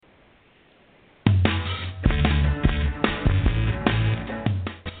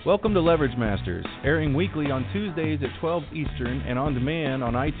Welcome to Leverage Masters, airing weekly on Tuesdays at 12 Eastern and on demand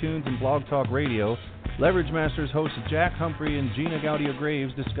on iTunes and Blog Talk Radio. Leverage Masters hosts Jack Humphrey and Gina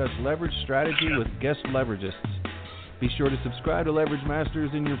Gaudio-Graves discuss leverage strategy with guest leveragists. Be sure to subscribe to Leverage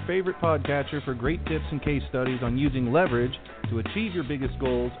Masters in your favorite podcatcher for great tips and case studies on using leverage to achieve your biggest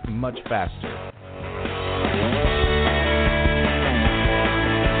goals much faster.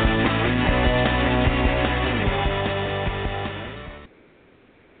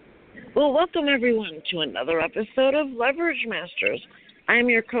 Well, welcome everyone to another episode of Leverage Masters. I'm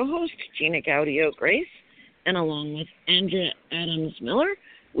your co-host, Gina Gaudio-Graves, and along with Andrea Adams-Miller,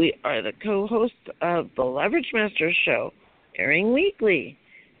 we are the co-hosts of the Leverage Masters show, airing weekly.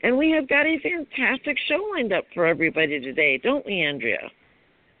 And we have got a fantastic show lined up for everybody today, don't we, Andrea?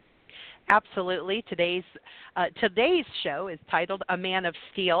 Absolutely. Today's show is titled A Man of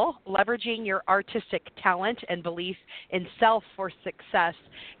Steel, Leveraging Your Artistic Talent and Belief in Self for Success.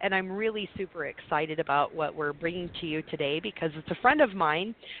 And I'm really super excited about what we're bringing to you today because it's a friend of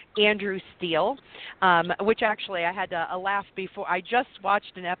mine, Andrew Steele, which actually I had a laugh before. I just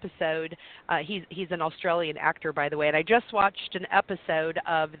watched an episode. He's an Australian actor, by the way, and I just watched an episode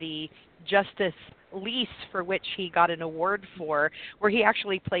of the Justice Lease, for which he got an award for, where he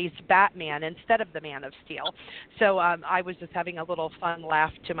actually plays Batman instead of the Man of Steel. So I was just having a little fun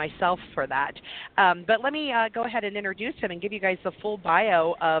laugh to myself for that. But let me go ahead and introduce him and give you guys the full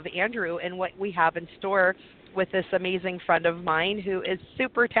bio of Andrew and what we have in store with this amazing friend of mine who is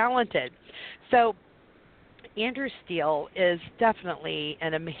super talented. So Andrew Steele is definitely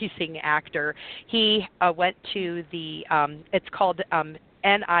an amazing actor. He went to the, it's called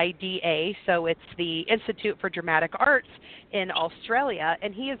NIDA, so it's the Institute for Dramatic Arts in Australia,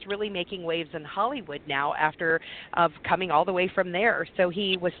 and he is really making waves in Hollywood now after coming all the way from there. So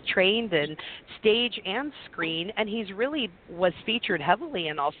he was trained in stage and screen, and he's really was featured heavily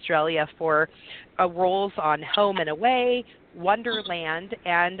in Australia for roles on Home and Away, Wonderland,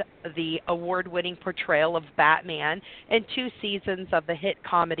 and the award-winning portrayal of Batman, and 2 seasons of the hit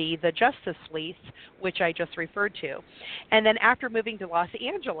comedy The Justice Lease, which I just referred to. And then after moving to Los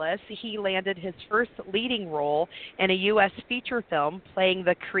Angeles, he landed his first leading role in a U.S. feature film playing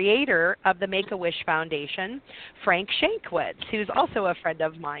the creator of the Make-A-Wish Foundation, Frank Shankwitz, who's also a friend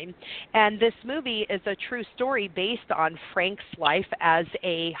of mine. And this movie is a true story based on Frank's life as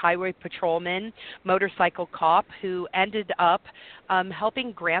a highway patrolman, motorcycle cop who ended up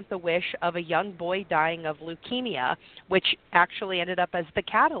helping grant the wish of a young boy dying of leukemia, which actually ended up as the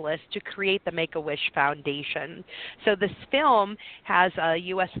catalyst to create the Make-A-Wish Foundation. So this film has a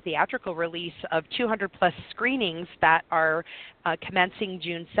U.S. theatrical release of 200-plus screenings that are commencing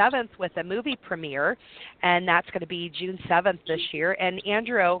June 7th with a movie premiere, and that's going to be June 7th this year. And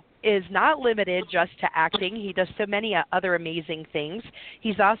Andrew is not limited just to acting. He does so many other amazing things.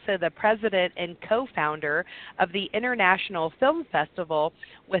 He's also the president and co-founder of the International Film Festival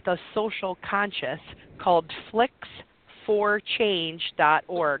with a social conscience called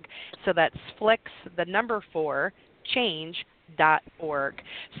flicksforchange.org. So that's flicks, the number 4, change.org.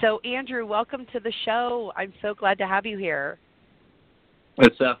 So Andrew, welcome to the show. I'm so glad to have you here.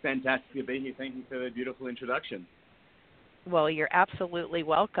 It's fantastic to be here. Thank you for the beautiful introduction. Well, you're absolutely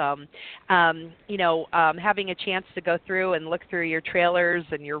welcome. Having a chance to go through and look through your trailers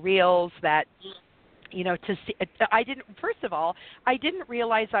and your reels to see, I didn't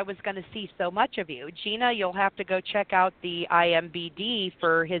realize I was going to see so much of you. Gina, you'll have to go check out the IMBD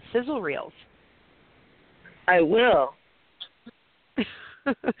for his sizzle reels. I will.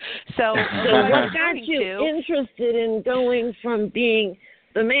 So what got you interested in going from being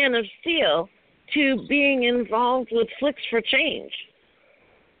the Man of Steel to being involved with Flicks for Change?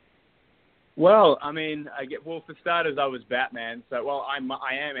 Well, for starters, I was Batman. So, I am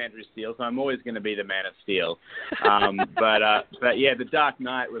Andrew Steele, so I'm always going to be the Man of Steel. But yeah, the Dark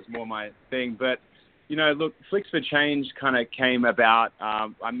Knight was more my thing. But, look, Flicks for Change kind of came about.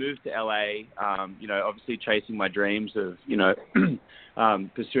 I moved to LA, obviously chasing my dreams of,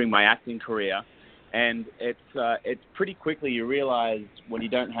 pursuing my acting career. And it's pretty quickly you realize when you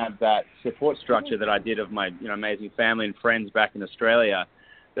don't have that support structure that I did of my amazing family and friends back in Australia,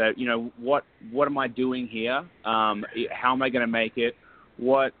 that what am I doing here? How am I going to make it?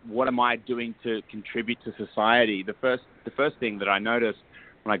 What am I doing to contribute to society? The first thing that I noticed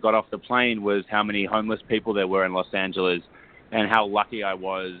when I got off the plane was how many homeless people there were in Los Angeles, and how lucky I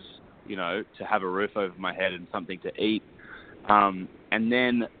was, to have a roof over my head and something to eat. And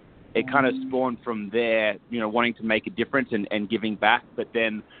then it kind of spawned from there, wanting to make a difference and giving back. But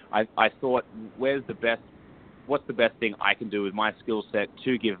then I thought, what's the best thing I can do with my skill set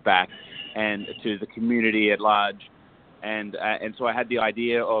to give back and to the community at large? And so I had the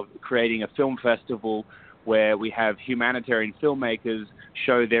idea of creating a film festival where we have humanitarian filmmakers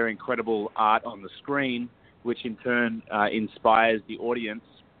show their incredible art on the screen, which in turn inspires the audience.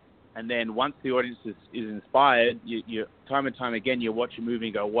 And then once the audience is inspired, you time and time again, you watch a movie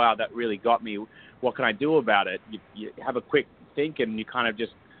and go, wow, that really got me. What can I do about it? You have a quick think and you kind of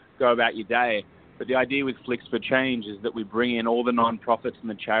just go about your day. But the idea with Flicks for Change is that we bring in all the nonprofits and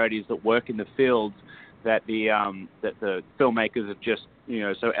the charities that work in the fields that the filmmakers have just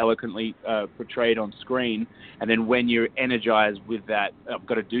so eloquently portrayed on screen. And then when you're energized with that, I've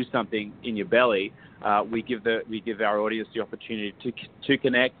got to do something in your belly, we give our audience the opportunity to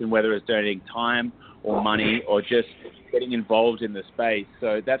connect, and whether it's donating time or money or just getting involved in the space.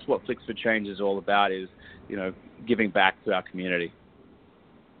 So that's what Flicks for Change is all about, is giving back to our community.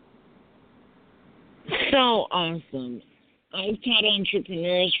 So awesome. I've taught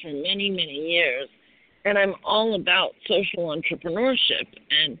entrepreneurs for many, many years, and I'm all about social entrepreneurship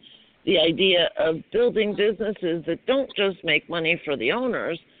and the idea of building businesses that don't just make money for the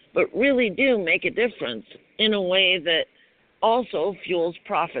owners, but really do make a difference in a way that also fuels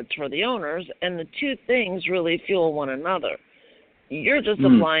profits for the owners, and the two things really fuel one another. You're just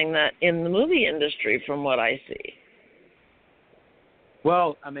applying that in the movie industry from what I see.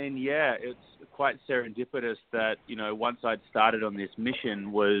 Well, I mean, yeah, it's quite serendipitous that, once I'd started on this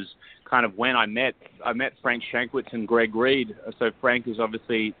mission was kind of when I met Frank Shankwitz and Greg Reed. So Frank is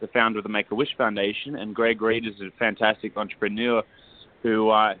obviously the founder of the Make-A-Wish Foundation, and Greg Reed is a fantastic entrepreneur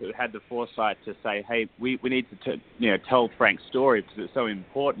who had the foresight to say, hey, we need to tell Frank's story because it's so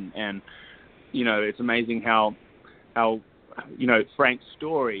important. And, it's amazing how Frank's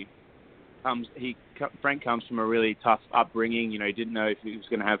story Frank comes from a really tough upbringing. He didn't know if he was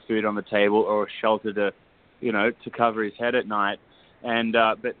going to have food on the table or a shelter to cover his head at night. And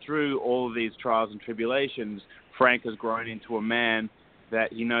but through all of these trials and tribulations, Frank has grown into a man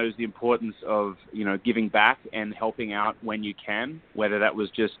that he knows the importance of giving back and helping out when you can, whether that was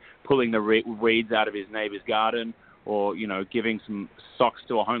just pulling the weeds out of his neighbor's garden or giving some socks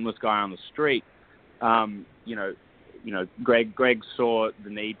to a homeless guy on the street. Greg saw the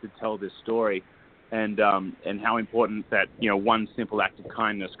need to tell this story, and how important that one simple act of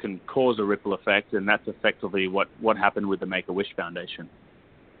kindness can cause a ripple effect, and that's effectively what happened with the Make-A-Wish Foundation.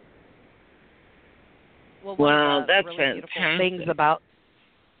 Well, wow, that's really fantastic. Beautiful things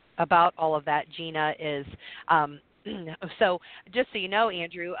about all of that, Gina, is so just so you know,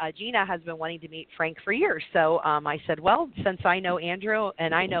 Andrew, Gina has been wanting to meet Frank for years. So I said, well, since I know Andrew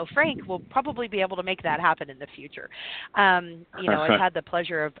and I know Frank, we'll probably be able to make that happen in the future. I've had the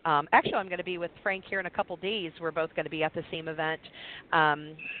pleasure of actually, I'm going to be with Frank here in a couple days. We're both going to be at the same event,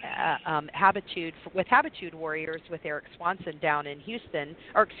 Habitude Warriors with Eric Swanson down in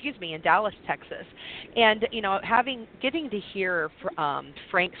in Dallas, Texas. And getting to hear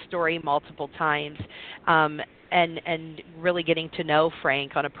Frank's story multiple times. And really getting to know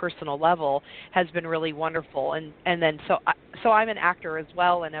Frank on a personal level has been really wonderful. And then so I'm an actor as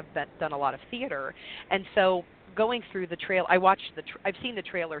well, and I've done a lot of theater. And so going through the trail, I've seen the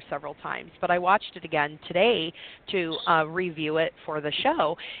trailer several times, but I watched it again today to review it for the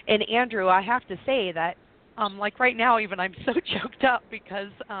show. And Andrew, I have to say that like right now, even I'm so choked up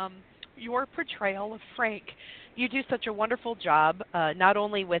because your portrayal of Frank. You do such a wonderful job, not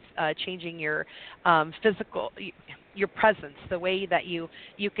only with changing your physical, your presence, the way that you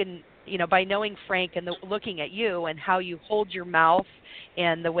can, by knowing Frank and looking at you and how you hold your mouth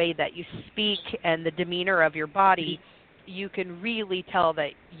and the way that you speak and the demeanor of your body, you can really tell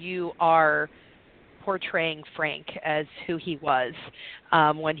that you are portraying Frank as who he was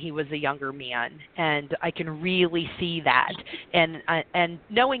when he was a younger man, and I can really see that. And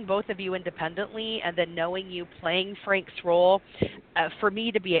knowing both of you independently, and then knowing you playing Frank's role, for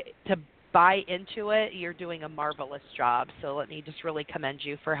me to buy into it, you're doing a marvelous job. So let me just really commend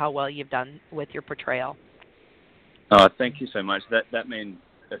you for how well you've done with your portrayal. Oh, thank you so much. That means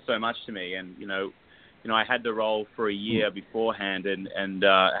so much to me, and I had the role for a year beforehand, and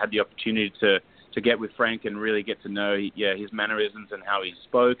had the opportunity to get with Frank and really get to know his mannerisms and how he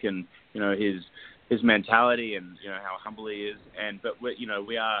spoke, and his mentality, and how humble he is. But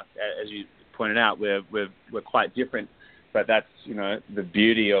we are, as you pointed out, we're quite different. But that's the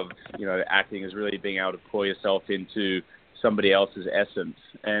beauty of acting, is really being able to pour yourself into somebody else's essence.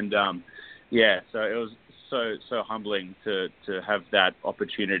 And so it was so humbling to have that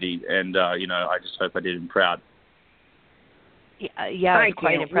opportunity, and I just hope I did him proud. Yeah, I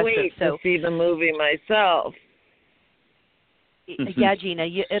quite can't impressive. wait to see the movie myself. yeah, Gina,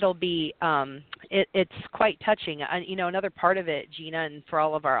 it'll be it's quite touching. Another part of it, Gina, and for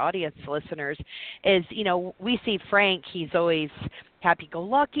all of our audience listeners, is we see Frank. He's always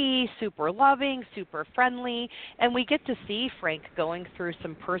happy-go-lucky, super loving, super friendly, and we get to see Frank going through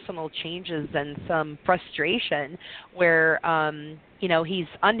some personal changes and some frustration where he's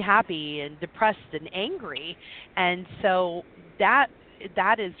unhappy and depressed and angry, and so that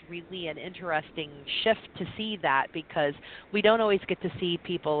is really an interesting shift to see that, because we don't always get to see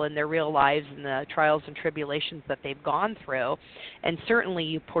people in their real lives and the trials and tribulations that they've gone through. And certainly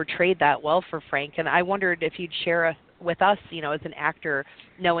you portrayed that well for Frank. And I wondered if you'd share with us, as an actor,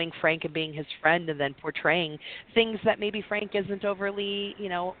 knowing Frank and being his friend and then portraying things that maybe Frank isn't overly,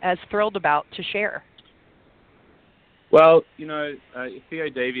 as thrilled about to share. Well, Theo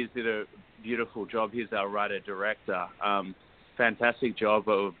Davies did a beautiful job. He's our writer-director. Fantastic job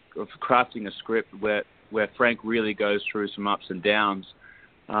of crafting a script where Frank really goes through some ups and downs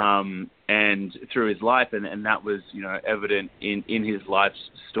and through his life, and that was evident in his life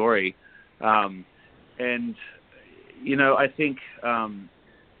story. And I think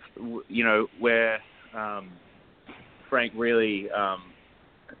where Frank really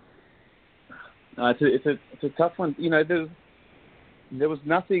it's a tough one. There was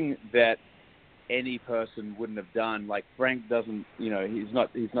nothing that any person wouldn't have done. Like, Frank doesn't, he's not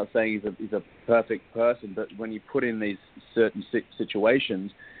saying he's a perfect person, but when you put in these certain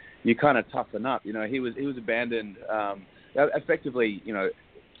situations, you kind of toughen up. He was abandoned, effectively,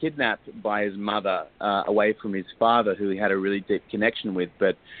 kidnapped by his mother away from his father, who he had a really deep connection with.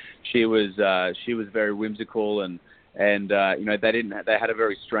 But she was very whimsical, and they had a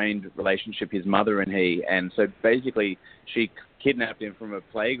very strained relationship, his mother and he. And so basically she kidnapped him from a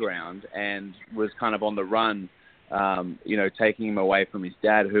playground and was kind of on the run, taking him away from his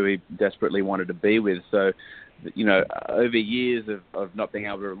dad, who he desperately wanted to be with. So, over years of not being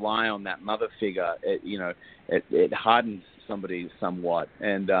able to rely on that mother figure, it hardens somebody somewhat.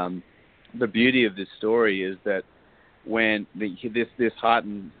 And the beauty of this story is that when this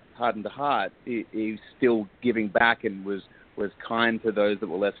hardened heart, he's still giving back and was kind to those that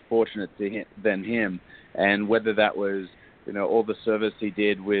were less fortunate than him. And whether that was all the service he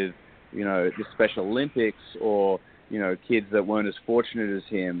did with the Special Olympics, or kids that weren't as fortunate as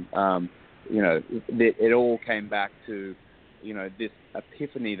him, it all came back to this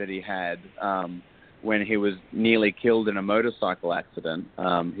epiphany that he had when he was nearly killed in a motorcycle accident.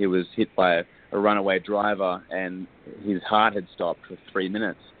 He was hit by a runaway driver, and his heart had stopped for 3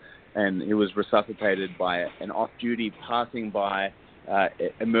 minutes, and he was resuscitated by an off-duty passing by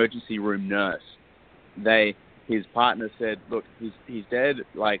emergency room nurse. His partner said, "Look, he's dead.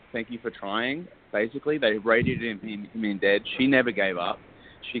 Like, thank you for trying." Basically, they radiated him in dead. She never gave up.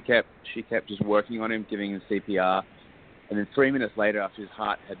 She kept just working on him, giving him CPR. And then 3 minutes later, after his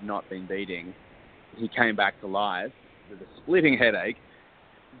heart had not been beating, he came back to life with a splitting headache,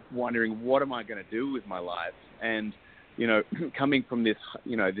 wondering, what am I going to do with my life? And coming from this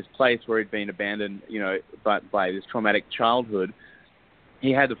this place where he'd been abandoned, but by this traumatic childhood,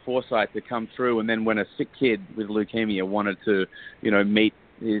 he had the foresight to come through. And then when a sick kid with leukemia wanted to, meet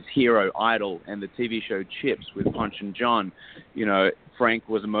his hero idol and the TV show Chips with Punch and John, Frank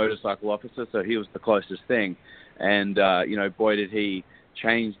was a motorcycle officer, so he was the closest thing. And, boy, did he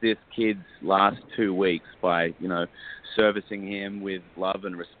change this kid's last 2 weeks by, servicing him with love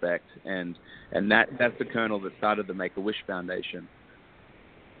and respect. And that's the kernel that started the Make-A-Wish Foundation.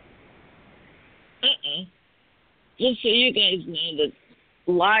 Just so you guys know, the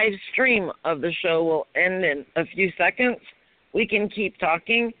live stream of the show will end in a few seconds. We can keep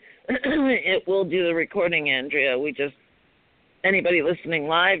talking. It will do the recording, Andrea. Anybody listening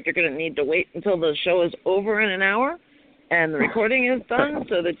live, you're going to need to wait until the show is over in an hour and the recording is done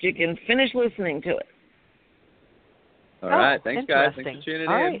so that you can finish listening to it. All right. Thanks, guys. Thanks for tuning in.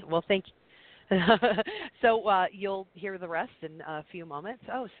 All right. Well, thank you. So you'll hear the rest in a few moments.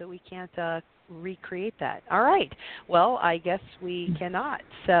 Oh, so we can't recreate that. All right. Well, I guess we cannot.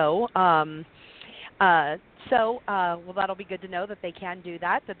 So, well, that'll be good to know that they can do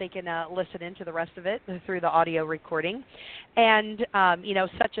that they can listen into the rest of it through the audio recording. And,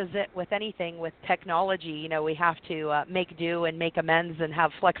 such as it with anything with technology, we have to make do and make amends and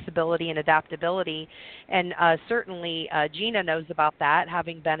have flexibility and adaptability. And certainly Gina knows about that,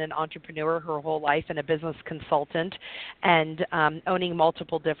 having been an entrepreneur her whole life and a business consultant and owning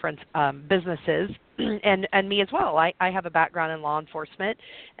multiple different businesses. and me as well. I have a background in law enforcement,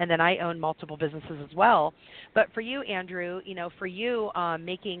 and then I own multiple businesses as well. But for you, Andrew, for you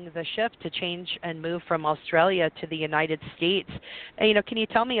making the shift to change and move from Australia to the United States, can you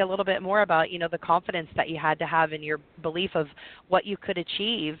tell me a little bit more about, the confidence that you had to have in your belief of what you could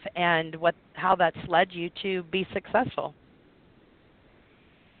achieve and how that's led you to be successful?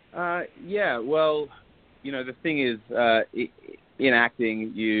 Yeah, well, the thing is, in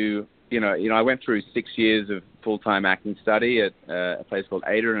acting, I went through 6 years of full-time acting study at a place called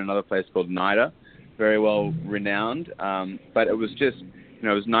AIDA and another place called NIDA, very well renowned. But it was just, it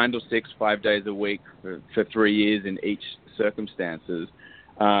was 9 to 6, 5 days a week for 3 years in each circumstances.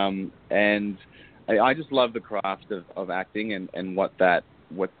 And I just love the craft of acting and what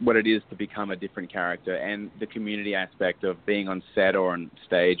it is to become a different character, and the community aspect of being on set or on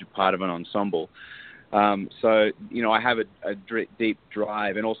stage, part of an ensemble. So, I have a deep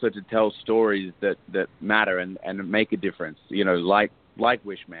drive, and also to tell stories that matter and make a difference, like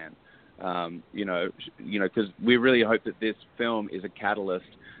Wishman, because we really hope that this film is a catalyst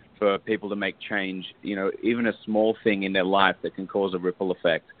for people to make change, even a small thing in their life that can cause a ripple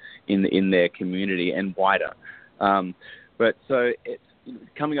effect in their community and wider. But so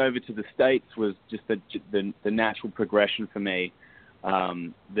coming over to the States was just the natural progression for me.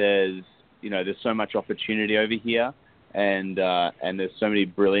 There's so much opportunity over here, and there's so many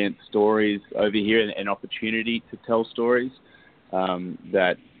brilliant stories over here and opportunity to tell stories,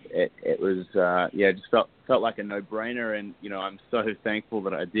 that it was, it just felt like a no-brainer. And, I'm so thankful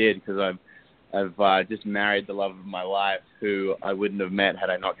that I did, because I've just married the love of my life, who I wouldn't have met had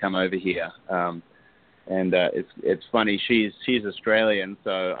I not come over here. And it's funny, she's Australian,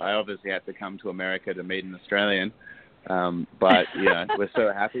 so I obviously had to come to America to meet an Australian. But we're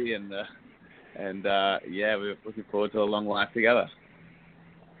so happy, and we're looking forward to a long life together.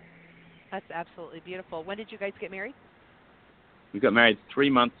 That's absolutely beautiful. When did you guys get married? We got married 3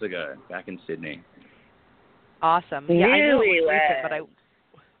 months ago back in Sydney. Awesome. Yeah, I know it was recent, but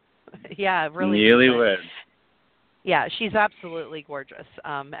really. Newlywed. Yeah, she's absolutely gorgeous,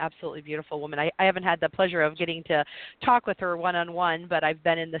 absolutely beautiful woman. I haven't had the pleasure of getting to talk with her one-on-one, but I've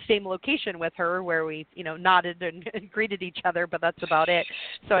been in the same location with her where we, nodded and greeted each other, but that's about it.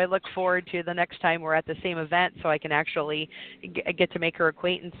 So I look forward to the next time we're at the same event so I can actually get to make her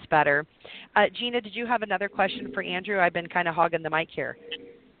acquaintance better. Gina, did you have another question for Andrew? I've been kind of hogging the mic here.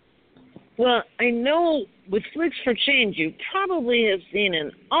 Well, I know with Flicks for Change, you probably have seen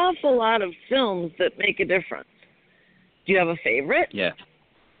an awful lot of films that make a difference. Do you have a favorite? Yeah.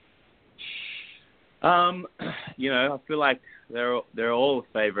 I feel like they're all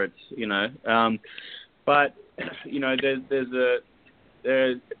favorites, but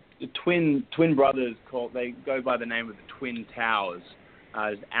there's twin brothers they go by the name of the Twin Towers.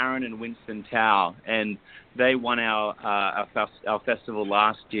 It's Aaron and Winston Tao, and they won our festival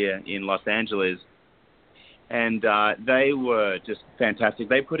last year in Los Angeles. And they were just fantastic.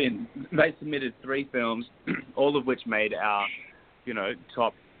 They submitted 3 films, all of which made our,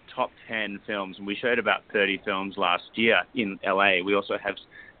 top 10 films. And we showed about 30 films last year in LA. We also have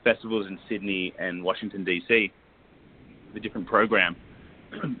festivals in Sydney and Washington, D.C., the different program.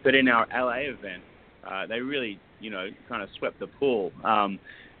 But in our LA event, they really, kind of swept the pool.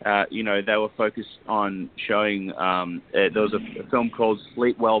 They were focused on showing, there was a film called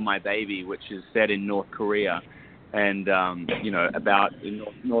Sleep Well, My Baby, which is set in North Korea, and, about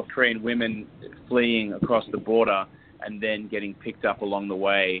North Korean women fleeing across the border and then getting picked up along the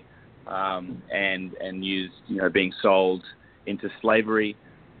way, and used, being sold into slavery.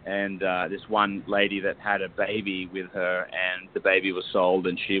 And this one lady that had a baby with her, and the baby was sold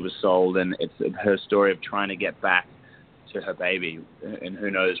and she was sold, and it's her story of trying to get back to her baby, and who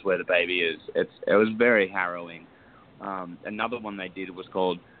knows where the baby is. It was very harrowing. Another one they did was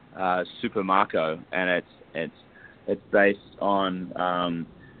called Super Marco, and it's based on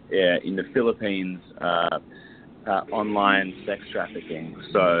in the Philippines online sex trafficking.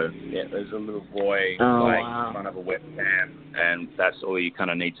 So there's a little boy in front of a webcam, and that's all you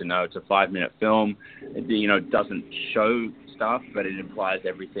kind of need to know. It's a 5-minute film. It doesn't show stuff, but it implies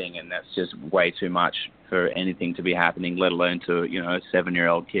everything, and that's just way too much for anything to be happening, let alone to a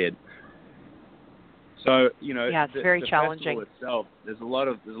 7-year-old kid. So it's very challenging. Festival itself, there's a lot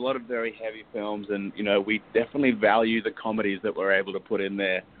of very heavy films, and we definitely value the comedies that we're able to put in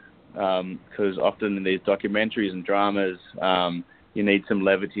there, because often in these documentaries and dramas, you need some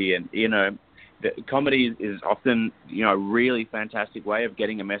levity, and the comedy is often a really fantastic way of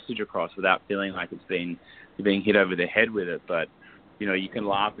getting a message across without feeling like you're being hit over the head with it. But you can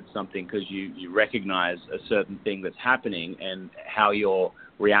laugh at something because you recognize a certain thing that's happening and how your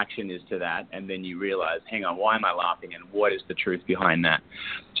reaction is to that, and then you realize, hang on, why am I laughing, and what is the truth behind that?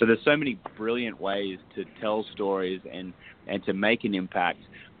 So there's so many brilliant ways to tell stories and to make an impact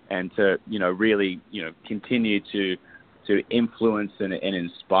and to, really, continue to influence and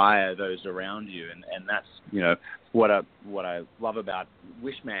inspire those around you. And that's, what I love about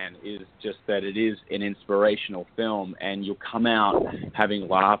Wishman is just that it is an inspirational film, and you'll come out having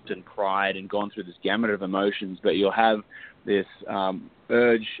laughed and cried and gone through this gamut of emotions, but you'll have this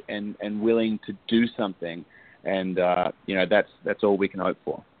urge and willing to do something, and that's all we can hope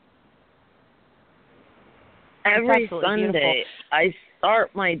for. Every Sunday, I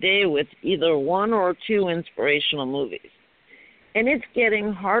start my day with either one or two inspirational movies. And it's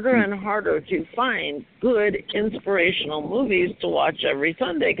getting harder and harder to find good inspirational movies to watch every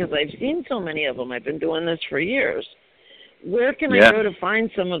Sunday because I've seen so many of them. I've been doing this for years. Where can I go to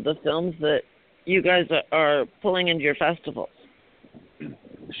find some of the films that you guys are pulling into your festivals?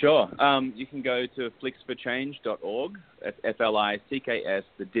 Sure. You can go to flicksforchange.org. That's FLICKS,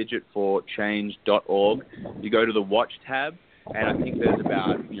 the digit for change.org. You go to the Watch tab, and I think there's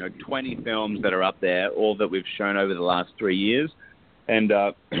about 20 films that are up there, all that we've shown over the last 3 years, and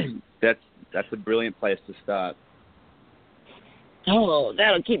that's a brilliant place to start. Oh,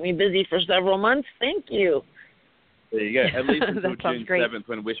 that'll keep me busy for several months. Thank you. There you go. At least until June great. 7th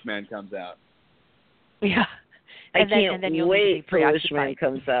when Wishman comes out. Yeah. I can't wait till Wishman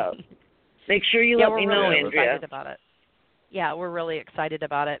comes out. Make sure you let me know, really Andrea. Excited about it. Yeah, we're really excited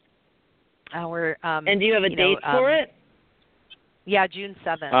about it. And do you have a date for it? Yeah, June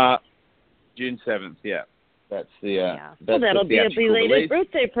 7th. June 7th, yeah. That's the well, that'll be a belated release.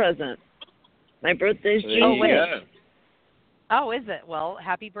 birthday present. My birthday's June 6th. Oh, is it? Well,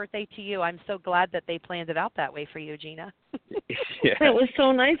 happy birthday to you. I'm so glad that they planned it out that way for you, Gina. Yeah. That was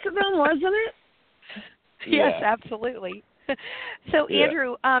so nice of them, wasn't it? Yes, absolutely. So,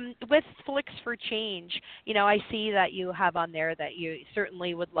 Andrew, with Flicks for Change, I see that you have on there that you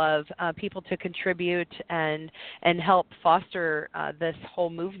certainly would love people to contribute and help foster this whole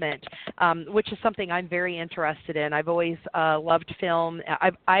movement, which is something I'm very interested in. I've always loved film.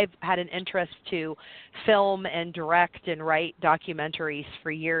 I've had an interest to film and direct and write documentaries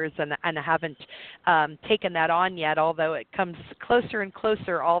for years, and I haven't taken that on yet, although it comes closer and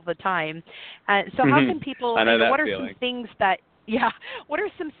closer all the time. So how can people, what are some things that, what are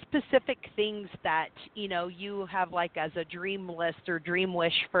some specific things that, you have like as a dream list or dream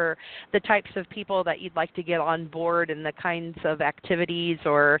wish for the types of people that you'd like to get on board and the kinds of activities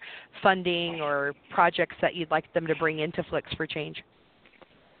or funding or projects that you'd like them to bring into Flicks for Change?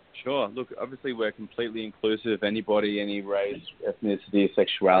 Sure. Look, obviously we're completely inclusive. Anybody, any race, ethnicity,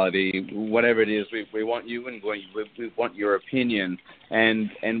 sexuality, whatever it is, we want you and we want your opinion.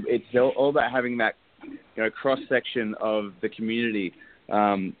 And it's all about having that cross-section of the community,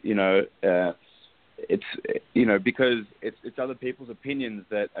 it's, because it's other people's opinions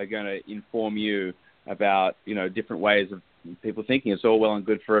that are going to inform you about, different ways of people thinking. It's all well and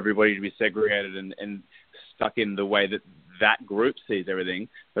good for everybody to be segregated and stuck in the way that group sees everything,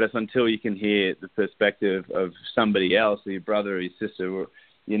 but it's until you can hear the perspective of somebody else, or your brother or your sister or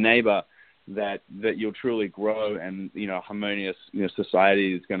your neighbor, that you'll truly grow, and harmonious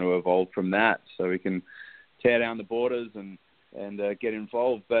society is going to evolve from that. So we can tear down the borders and get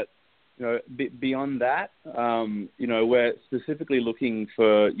involved. But beyond that, we're specifically looking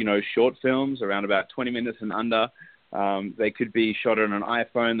for short films around about 20 minutes and under. They could be shot on an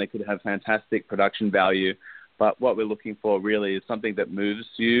iPhone. They could have fantastic production value. But what we're looking for really is something that moves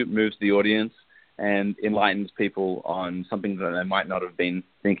the audience, and enlightens people on something that they might not have been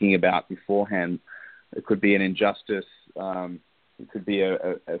thinking about beforehand. It could be an injustice. It could be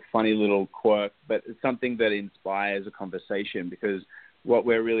a funny little quirk, but it's something that inspires a conversation, because what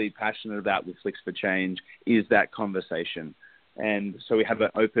we're really passionate about with Flicks for Change is that conversation. And so we have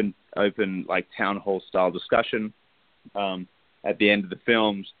an open like town hall style discussion at the end of the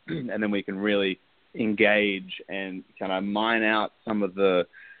films, and then we can really engage and kind of mine out some of the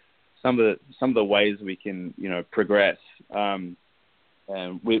ways we can progress. And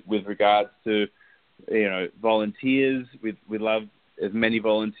with regards to volunteers, we love as many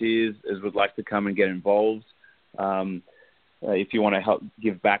volunteers as would like to come and get involved. If you want to help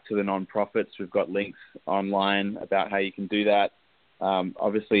give back to the nonprofits, we've got links online about how you can do that.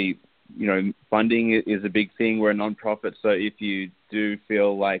 Obviously, funding is a big thing. We're a nonprofit, so if you do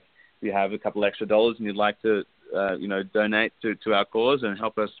feel like you have a couple extra dollars and you'd like to donate to our cause and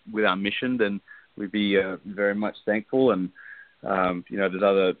help us with our mission, then we'd be very much thankful. And there's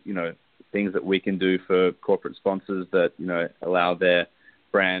other things that we can do for corporate sponsors that, allow their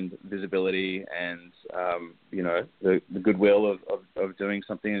brand visibility and, the goodwill of doing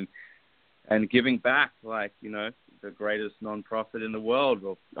something and giving back, like, the greatest nonprofit in the world,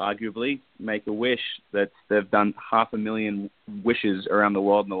 or arguably Make-A-Wish, that they've done 500,000 wishes around the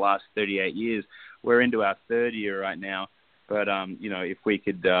world in the last 38 years. We're into our third year right now. But, if we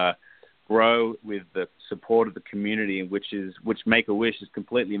could grow with the support of the community, which Make-A-Wish is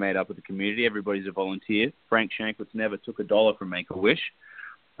completely made up of the community. Everybody's a volunteer. Frank Shankwitz never took a dollar from Make-A-Wish.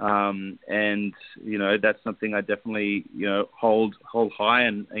 And, that's something I definitely, hold high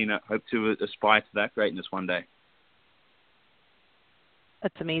and, hope to aspire to that greatness one day.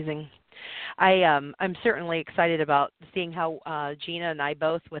 That's amazing. I'm certainly excited about seeing how Gina and I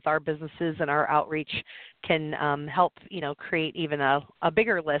both, with our businesses and our outreach, can help, create even a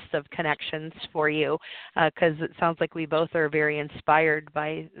bigger list of connections for you, because it sounds like we both are very inspired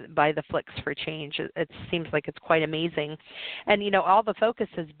by the Flicks for Change. It seems like it's quite amazing. And, all the focus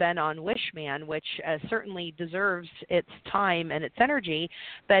has been on Wishman, which certainly deserves its time and its energy,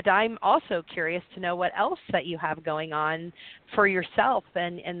 but I'm also curious to know what else that you have going on for yourself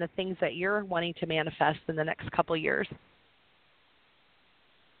and the things that you're wanting to manifest in the next couple of years.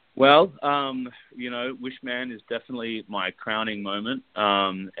 Well, Wishman is definitely my crowning moment,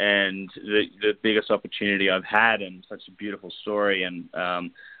 and the biggest opportunity I've had, and such a beautiful story, and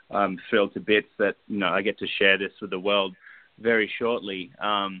I'm thrilled to bits that, I get to share this with the world very shortly.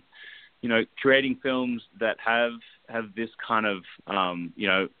 Creating films that have this kind of,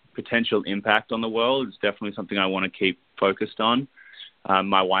 potential impact on the world is definitely something I want to keep focused on.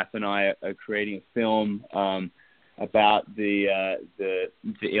 My wife and I are creating a film about the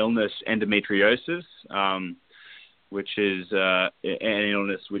illness endometriosis, which is an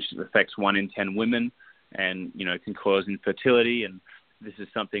illness which affects 1 in 10 women, and can cause infertility. And this is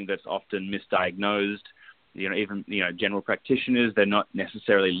something that's often misdiagnosed. Even general practitioners, they're not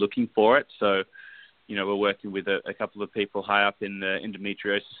necessarily looking for it. So, we're working with a couple of people high up in the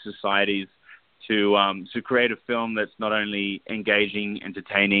endometriosis societies to create a film that's not only engaging,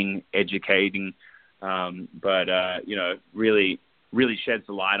 entertaining, educating, but really sheds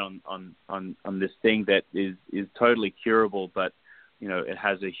a light on this thing that is totally curable, but it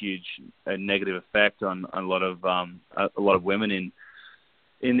has a negative effect on a lot of women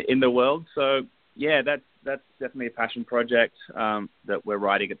in the world. So yeah, that's definitely a passion project that we're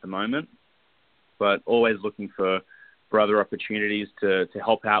writing at the moment, but always looking for other opportunities to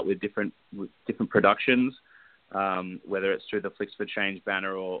help out with different productions, whether it's through the Flicks for Change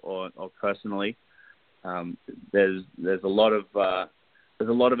banner or personally. There's a lot of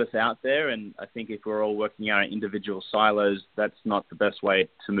us out there, and I think if we're all working out in individual silos, that's not the best way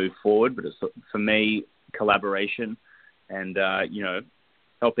to move forward. But it's, for me, collaboration and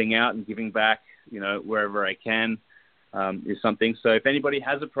helping out and giving back, wherever I can, is something. So if anybody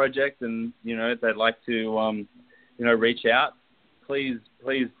has a project and they'd like to reach out, please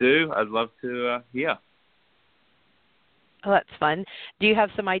do. I'd love to hear. Oh, that's fun. Do you have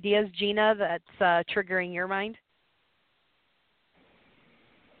some ideas, Gina, that's triggering your mind?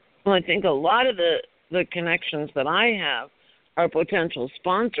 Well, I think a lot of the connections that I have are potential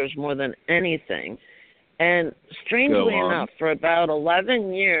sponsors more than anything. And strangely enough, for about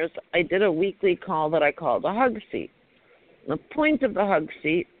 11 years, I did a weekly call that I called a hug seat. The point of the hug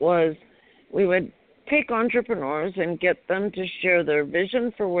seat was we would take entrepreneurs and get them to share their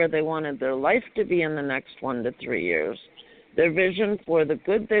vision for where they wanted their life to be in the next 1 to 3 years, their vision for the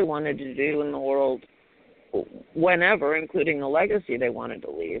good they wanted to do in the world whenever, including the legacy they wanted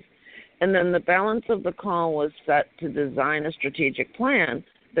to leave. And then the balance of the call was set to design a strategic plan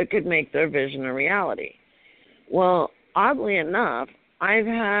that could make their vision a reality. Well, oddly enough, I've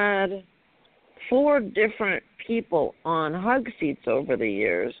had 4 different people on hug seats over the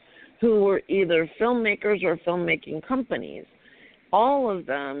years who were either filmmakers or filmmaking companies, all of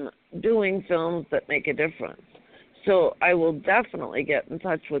them doing films that make a difference. So I will definitely get in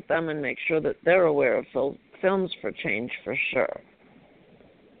touch with them and make sure that they're aware of Films for Change for sure.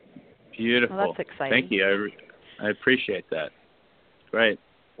 Beautiful. Well, that's exciting. Thank you. I appreciate that. Great.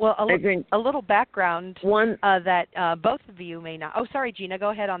 Well, a little background that both of you may not. Oh, sorry, Gina.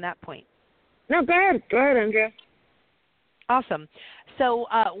 Go ahead on that point. No, go ahead. Go ahead, Andrea. Awesome. So,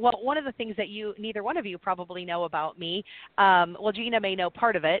 one of the things that neither one of you probably know about me, Gina may know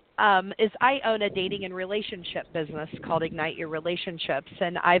part of it, is I own a dating and relationship business called Ignite Your Relationships,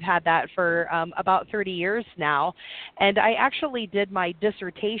 and I've had that for about 30 years now. And I actually did my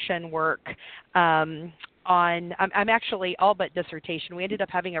dissertation work I'm actually all but dissertation. We ended up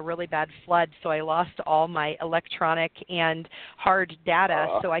having a really bad flood, so I lost all my electronic and hard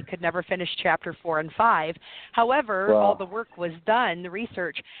data, so I could never finish chapter 4 and 5. However, all the work was done, the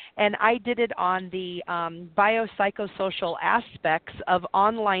research, and I did it on the biopsychosocial aspects of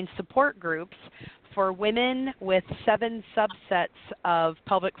online support groups for women with 7 subsets of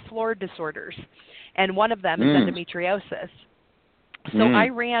pelvic floor disorders, and one of them is endometriosis. So I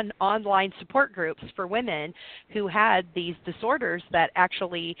ran online support groups for women who had these disorders that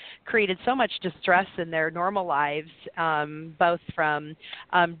actually created so much distress in their normal lives, both from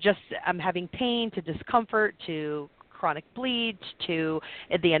just having pain to discomfort to chronic bleed to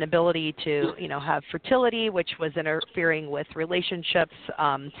the inability to, have fertility, which was interfering with relationships,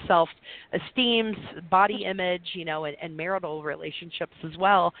 self-esteem, body image, and marital relationships as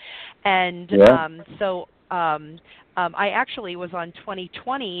well. And I actually was on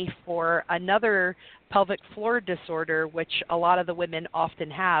 20/20 for another pelvic floor disorder, which a lot of the women often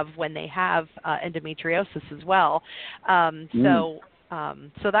have when they have endometriosis as well.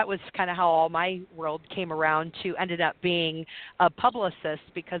 So that was kind of how all my world came around to ended up being a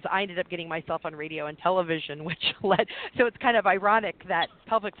publicist, because I ended up getting myself on radio and television, which led, so it's kind of ironic that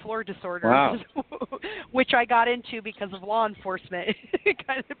pelvic floor disorders, which I got into because of law enforcement, it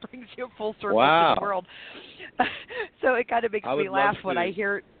kind of brings you full circle to the world. So it kind of makes me laugh when I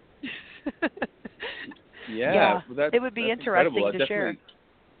hear it. Well, it would be interesting to share.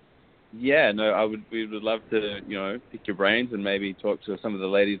 Yeah, no, we would love to, pick your brains and maybe talk to some of the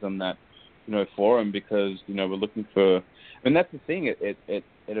ladies on that, forum, because, we're looking for, and that's the thing, it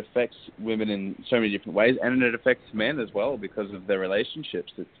affects women in so many different ways, and it affects men as well because of their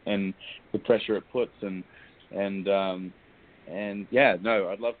relationships and the pressure it puts, and I'd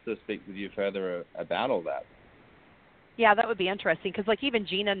love to speak with you further about all that. Yeah, that would be interesting, because even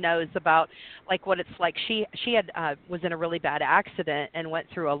Gina knows about what it's like. She had was in a really bad accident and went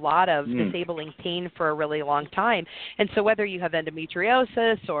through a lot of disabling pain for a really long time. And so whether you have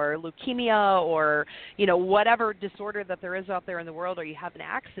endometriosis or leukemia or whatever disorder that there is out there in the world, or you have an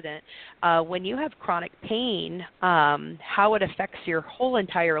accident, when you have chronic pain, how it affects your whole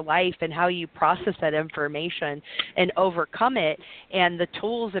entire life and how you process that information and overcome it, and the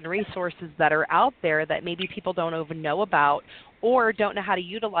tools and resources that are out there that maybe people don't even know about or don't know how to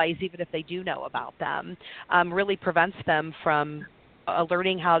utilize, even if they do know about them, really prevents them from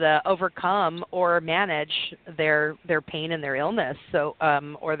learning how to overcome or manage their pain and their illness, so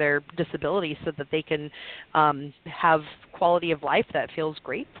or their disability, so that they can have quality of life that feels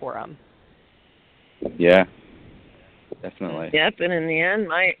great for them. Yeah, definitely. Yep, and in the end,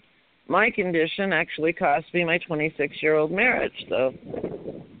 my condition actually cost me my 26-year-old marriage, so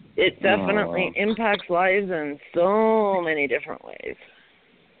it definitely impacts lives in so many different ways.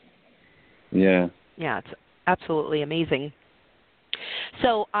 Yeah. Yeah, it's absolutely amazing.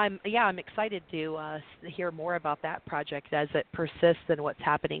 So I'm excited to hear more about that project as it persists and what's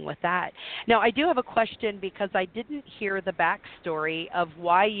happening with that. Now, I do have a question, because I didn't hear the backstory of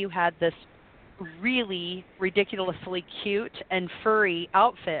why you had this really ridiculously cute and furry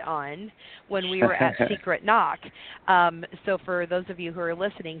outfit on when we were at Secret Knock. So for those of you who are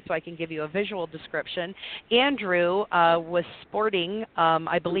listening, so I can give you a visual description, Andrew was sporting,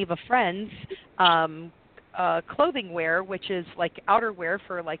 I believe, a friend's clothing wear, which is like outerwear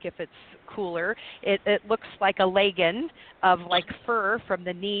for if it's cooler. It looks like a legging of fur from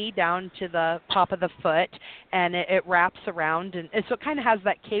the knee down to the top of the foot, and it wraps around, and so it kind of has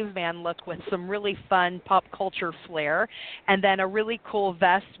that caveman look with some really fun pop culture flair, and then a really cool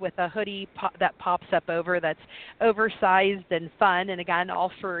vest with a hoodie that pops up over, that's oversized and fun, and again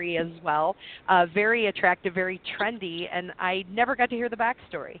all furry as well. Very attractive, very trendy, and I never got to hear the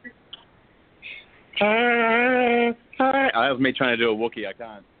backstory. That was me trying to do a Wookiee. I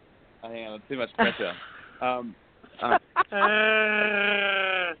can't. Hang on, too much pressure.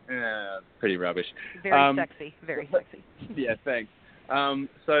 Pretty rubbish. Very sexy. Very sexy. Yeah, thanks.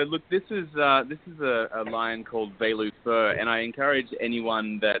 So look, this is a line called Velu Fur, and I encourage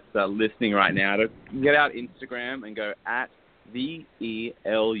anyone that's listening right now to get out Instagram and go at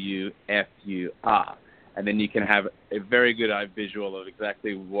VELUFUR, and then you can have a very good eye visual of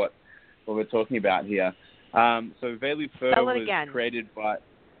exactly what we're talking about here. So Velu Fur was created by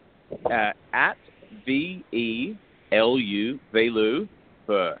at VELU Velu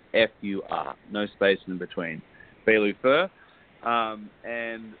Fur, FUR, no space in between. Velu Fur,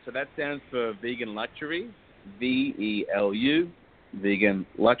 and so that stands for vegan luxury. VELU, vegan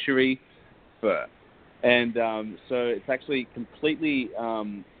luxury fur, and so it's actually completely.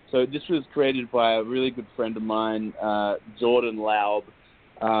 So this was created by a really good friend of mine, Jordan Laub.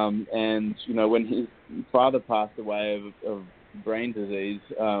 And, when his father passed away of brain disease,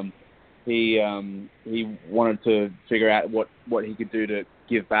 he wanted to figure out what he could do to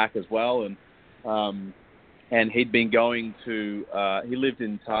give back as well. And he'd been going to, he lived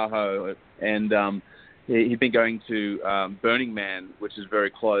in Tahoe, and he'd been going to Burning Man, which is very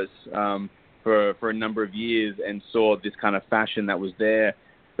close, for a number of years, and saw this kind of fashion that was there.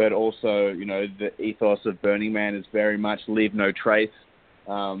 But also, the ethos of Burning Man is very much leave no trace.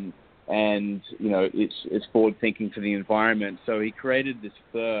 And, it's forward thinking for the environment. So he created this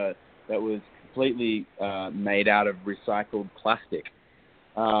fur that was completely made out of recycled plastic.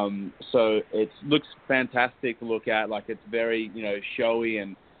 So it looks fantastic to look at. Like, it's very, showy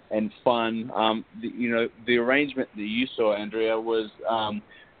and fun. The arrangement that you saw, Andrea, was,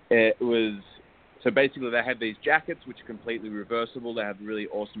 so basically they have these jackets which are completely reversible. They have really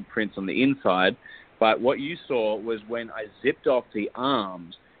awesome prints on the inside. But what you saw was when I zipped off the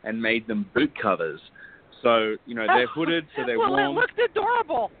arms and made them boot covers. So, they're hooded, so they're warm. Well, it looked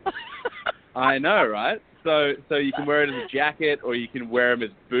adorable. I know, right? So you can wear it as a jacket, or you can wear them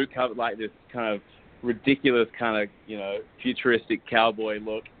as boot cover, like this kind of ridiculous kind of, futuristic cowboy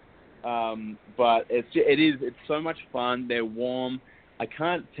look. But it's so much fun. They're warm. I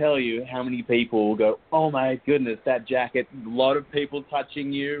can't tell you how many people will go, oh my goodness, that jacket. A lot of people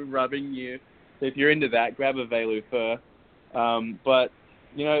touching you, rubbing you. So if you're into that, grab a Velu fur. But,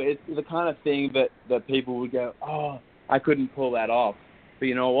 it's the kind of thing that people would go, oh, I couldn't pull that off. But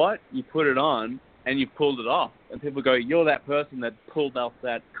you know what? You put it on and you pulled it off. And people go, you're that person that pulled off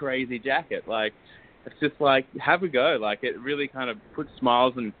that crazy jacket. Like, it's just like, have a go. Like, it really kind of puts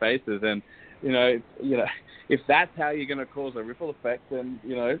smiles on faces. And, if that's how you're going to cause a ripple effect, then,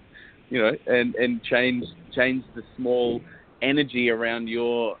 and change the small energy around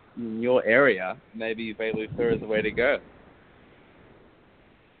your area, maybe Velu fur is the way to go.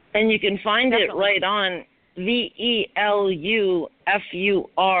 And you can find Definitely. it right on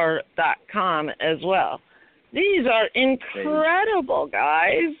VELUFUR.com as well. These are incredible,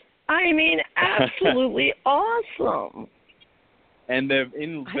 guys. I mean, absolutely awesome. And they're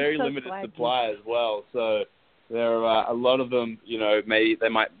in very limited supply as well. So there are a lot of them, maybe they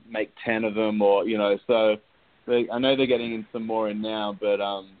might make 10 of them, or, so I know they're getting in some more in now, but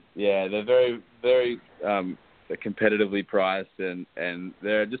they're very, very competitively priced, and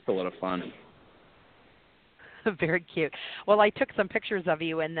they're just a lot of fun. Very cute. Well, I took some pictures of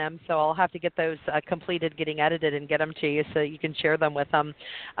you in them, so I'll have to get those completed, getting edited, and get them to you so you can share them with them,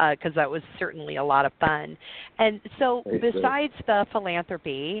 because that was certainly a lot of fun. And so, besides the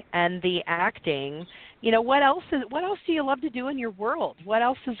philanthropy and the acting, what else do you love to do in your world? What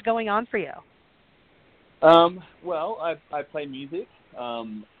else is going on for you? Well, I play music.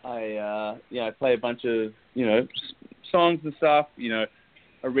 I play a bunch of songs and stuff.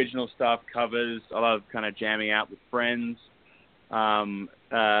 Original stuff, covers. I love kind of jamming out with friends. I'm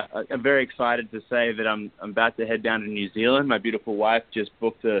very excited to say that I'm about to head down to New Zealand. My beautiful wife just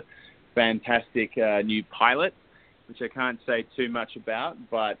booked a fantastic new pilot, which I can't say too much about,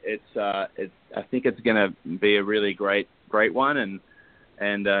 but I think it's going to be a really great one. And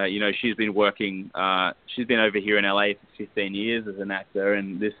she's been working. She's been over here in LA for 15 years as an actor,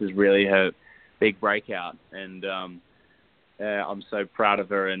 and this is really her big breakout. And I'm so proud of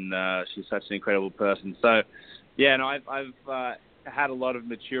her, and she's such an incredible person. So, I've had a lot of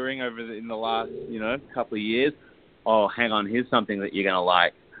maturing in the last, couple of years. Oh, hang on, here's something that you're going to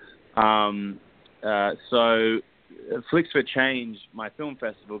like. So, Flicks for Change, my film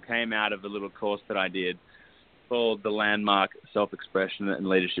festival, came out of a little course that I did called the Landmark Self-Expression and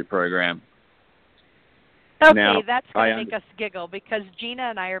Leadership Program. Okay, now, that's going to make us giggle, because Gina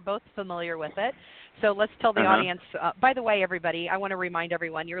and I are both familiar with it. So let's tell the audience, by the way, everybody, I want to remind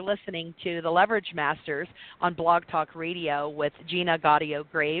everyone, you're listening to The Leverage Masters on Blog Talk Radio with Gina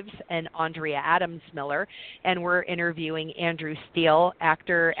Gaudio-Graves and Andrea Adams-Miller, and we're interviewing Andrew Steele,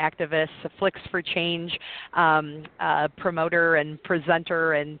 actor, activist, Flicks for Change, promoter and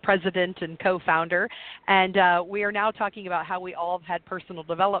presenter and president and co-founder. And we are now talking about how we all have had personal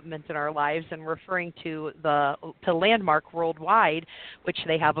development in our lives, and referring to Landmark Worldwide, which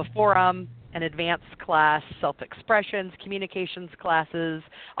they have a forum, an advanced class, self-expressions, communications classes,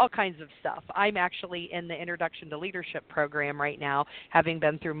 all kinds of stuff. I'm actually in the Introduction to Leadership program right now, having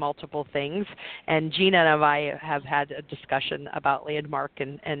been through multiple things. And Gina and I have had a discussion about Landmark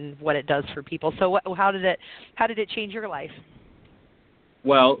and what it does for people. So how did it change your life?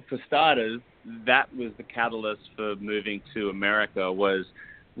 Well, for starters, that was the catalyst for moving to America. Was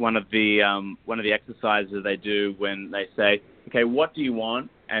one of the exercises they do when they say, okay, what do you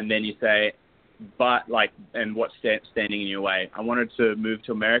want? And then you say, and what's standing in your way. I wanted to move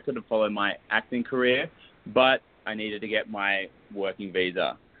to America to follow my acting career, but I needed to get my working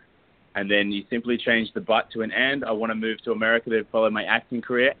visa. And then you simply change the but to an and. I want to move to America to follow my acting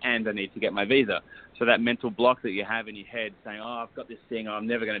career, and I need to get my visa. So that mental block that you have in your head saying, oh, I've got this thing, I'm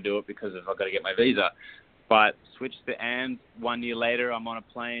never going to do it because I've got to get my visa. But switch to and. 1 year later, I'm on a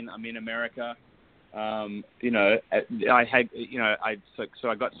plane, I'm in America. I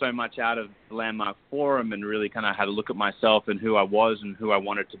got so much out of the Landmark Forum and really kind of had a look at myself and who I was and who I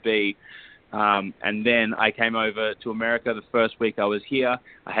wanted to be. And then I came over to America the first week I was here.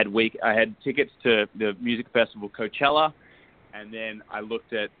 I had tickets to the music festival Coachella, and then I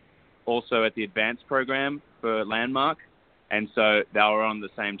looked at the advanced program for Landmark, and so they were on the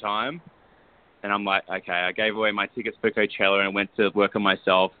same time. And I'm like, okay, I gave away my tickets for Coachella and went to work on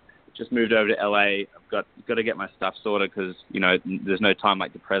myself. Just moved over to LA. I've got to get my stuff sorted because there's no time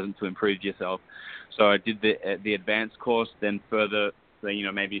like the present to improve yourself. So I did the advanced course. Then further,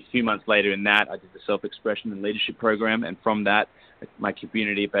 maybe a few months later in that, I did the self-expression and leadership program. And from that, my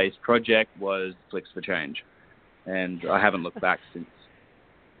community-based project was Flicks for Change, and I haven't looked back since.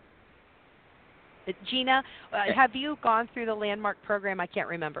 Gina, have you gone through the Landmark program? I can't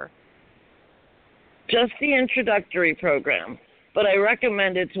remember. Just the introductory program, but I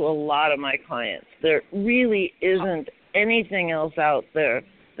recommend it to a lot of my clients. There really isn't anything else out there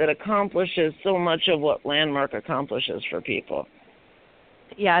that accomplishes so much of what Landmark accomplishes for people.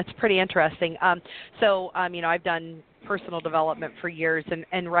 Yeah, it's pretty interesting. I've done personal development for years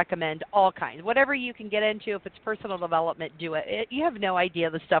and recommend all kinds. Whatever you can get into, if it's personal development, do it. You have no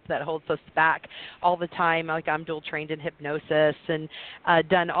idea the stuff that holds us back all the time. Like, I'm dual trained in hypnosis and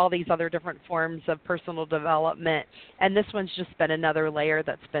done all these other different forms of personal development. And this one's just been another layer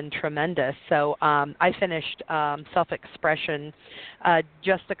that's been tremendous. So I finished self-expression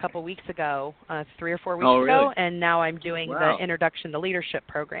just a couple weeks ago, 3 or 4 weeks ago, and now I'm doing the Introduction to Leadership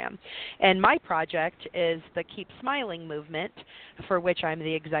program. And my project is the Keep Smiling movement, for which I'm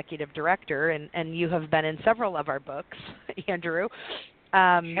the executive director, and you have been in several of our books, Andrew.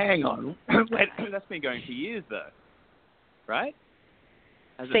 Hang on. Wait, that's been going for years, though, right?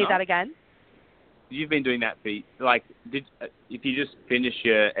 Say that again? You've been doing that for, if you just finish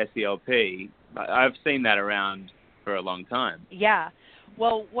your SELP, I've seen that around for a long time. Yeah.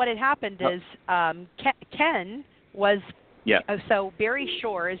 Well, what had happened is Ken was, so Barry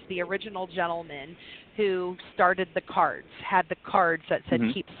Shore is the original gentleman who started the cards, had the cards that said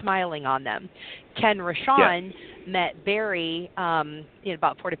Keep Smiling on them. Ken Rashawn met Barry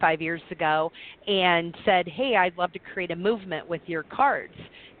about 45 years ago and said, hey, I'd love to create a movement with your cards.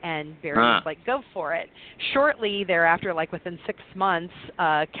 And Barry was like, go for it. Shortly thereafter, within 6 months,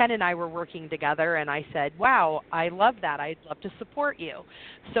 Ken and I were working together, and I said, wow, I love that. I'd love to support you.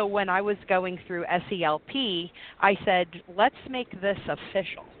 So when I was going through SELP, I said, let's make this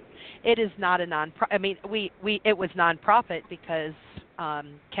official. It is not a non-profit. I mean, it was non-profit because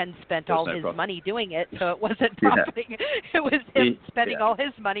Ken spent all his money doing it, so it wasn't profiting. It was him spending all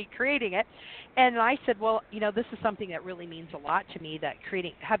his money creating it. And I said, well, this is something that really means a lot to me, that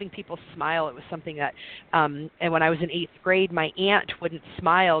having people smile, it was something that, and when I was in 8th grade, my aunt wouldn't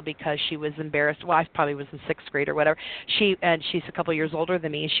smile because she was embarrassed. Well, I probably was in 6th grade or whatever. She's a couple years older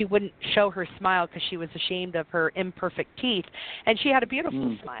than me, and she wouldn't show her smile because she was ashamed of her imperfect teeth. And she had a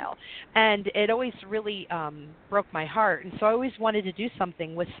beautiful smile. And it always really broke my heart. And so I always wanted to do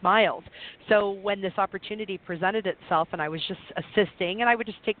something with smiles. So when this opportunity presented itself, and I was just assisting, and I would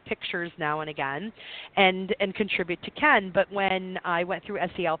just take pictures now and again and contribute to Ken. But when I went through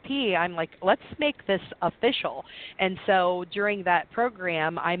SELP, I'm like, let's make this official. And so during that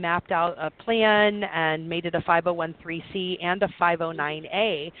program, I mapped out a plan and made it a 501(c) and a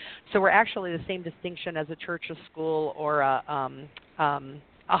 509A. So we're actually the same distinction as a church, a school, or a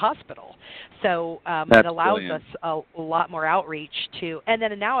hospital. So it allows us a lot more outreach and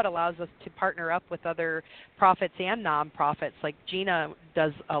then now it allows us to partner up with other profits and nonprofits. Like Gina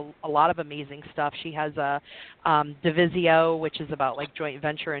does a lot of amazing stuff. She has a Divisio, which is about joint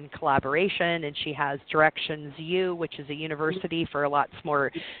venture and collaboration, and she has Directions U, which is a university for lots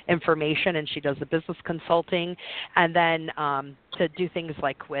more information, and she does the business consulting. And then to do things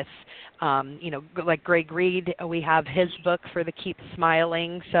with, like Greg Reed, we have his book for the Keep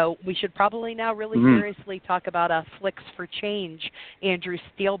Smiling. So we should probably now really seriously talk about a Flicks for Change, Andrew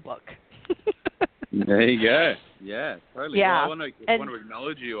Steele book. There you go. Yeah, totally. Yeah. Well, I want to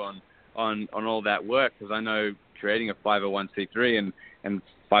acknowledge you on all that work, because I know creating a 501c3 and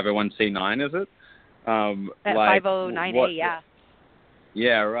 501c9, is it? 509A, yeah.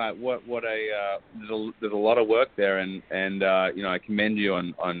 Yeah, right. There's a lot of work there, and I commend you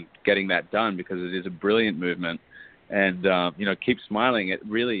on getting that done, because it is a brilliant movement. And keep smiling. It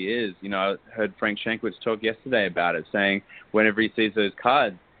really is. I heard Frank Shankwitz talk yesterday about it, saying whenever he sees those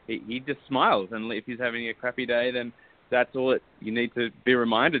cards, he just smiles. And if he's having a crappy day, then that's all you need to be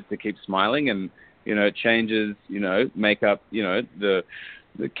reminded to keep smiling. And it changes. Make up. The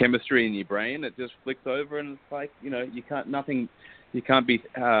chemistry in your brain. It just flicks over, and it's like you can't be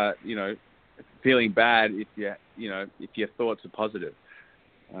feeling bad if your thoughts are positive.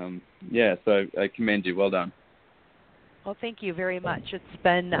 So I commend you. Well done. Well, thank you very much. It's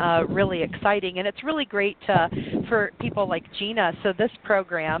been really exciting, and it's really great for people like Gina. So this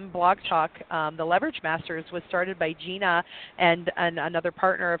program, Blog Talk, the Leverage Masters, was started by Gina and another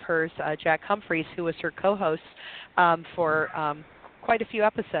partner of hers, Jack Humphreys, who was her co-host for quite a few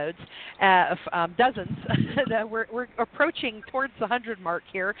episodes, dozens. We're approaching towards the 100 mark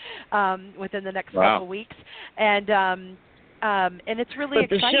here within the next couple weeks, and it's really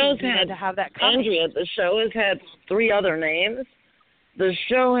exciting to have that coming. Andrea, the show has had 3 other names. The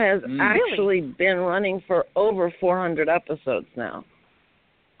show has actually been running for over 400 episodes now.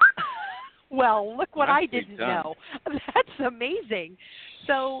 Well, look what I didn't know. That's amazing.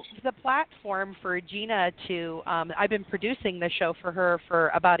 So the platform for Gina to, I've been producing the show for her for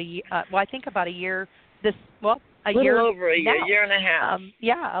about a year, about a year, a little year over a year, now. Year and a half.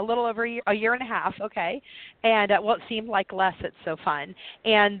 A little over a year and a half, okay. And, it seemed like less. It's so fun.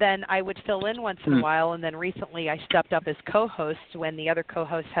 And then I would fill in once in a while, and then recently I stepped up as co-host when the other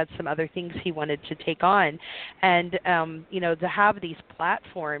co-host had some other things he wanted to take on. And, to have these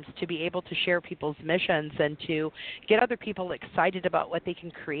platforms to be able to share people's missions and to get other people excited about what they can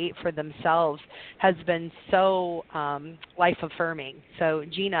create for themselves has been so life-affirming. So,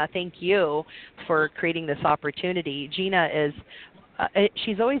 Gina, thank you for creating this opportunity. Gina is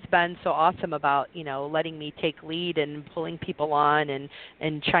she's always been so awesome about letting me take lead and pulling people on and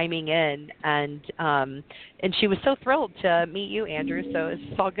chiming in, and she was so thrilled to meet you, Andrew, so it's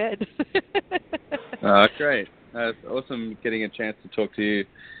all good. Great. It's awesome getting a chance to talk to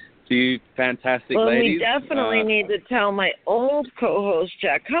you fantastic ladies. We definitely need to tell my old co-host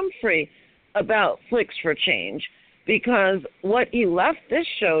Jack Humphrey about Flicks for Change, because what he left this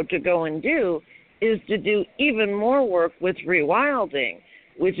show to go and do is to do even more work with Rewilding,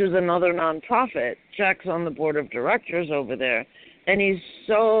 which is another nonprofit. Jack's on the board of directors over there, and he's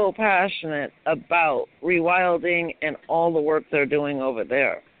so passionate about Rewilding and all the work they're doing over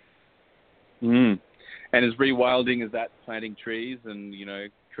there. And is Rewilding, is that planting trees and,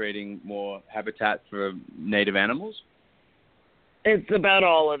 creating more habitat for native animals? It's about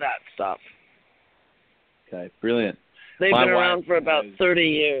all of that stuff. Okay, brilliant. They've been around for about 30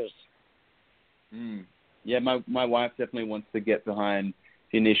 years. Yeah, my wife definitely wants to get behind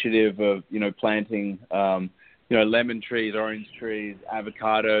the initiative of, planting, lemon trees, orange trees,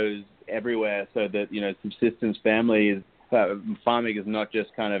 avocados everywhere, so that, subsistence farming is not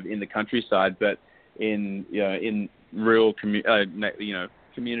just kind of in the countryside, but in rural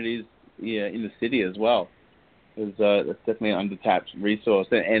communities, in the city as well. That's definitely an untapped resource,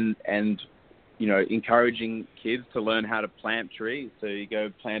 and encouraging kids to learn how to plant trees. So you go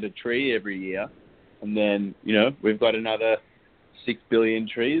plant a tree every year, and then, we've got another 6 billion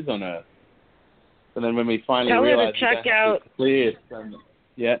trees on Earth. And then when we finally realize Tell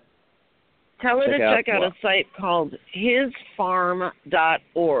her to check out a site called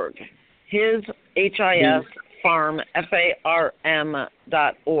hisfarm.org. His, H-I-S, farm, F-A-R-M.org.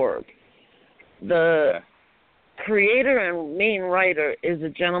 The creator and main writer is a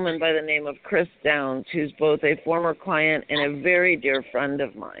gentleman by the name of Chris Downs, who's both a former client and a very dear friend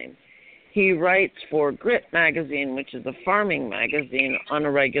of mine. He writes for Grit magazine, which is a farming magazine, on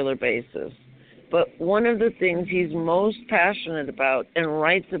a regular basis. But one of the things he's most passionate about and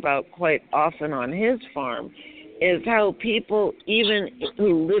writes about quite often on his farm is how people, even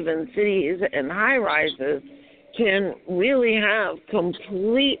who live in cities and high-rises, can really have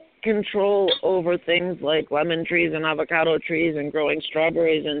complete control over things like lemon trees and avocado trees and growing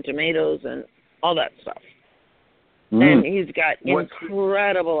strawberries and tomatoes and all that stuff. And he's got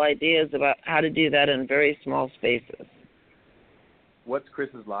incredible ideas about how to do that in very small spaces. What's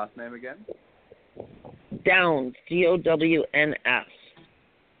Chris's last name again? Downs, D-O-W-N-S.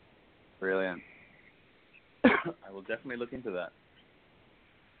 Brilliant. I will definitely look into that.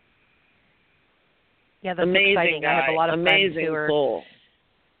 Yeah, that's amazing exciting. Guy. I have a lot of amazing friends who are... soul.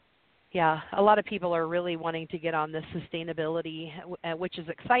 Yeah, a lot of people are really wanting to get on this sustainability, which is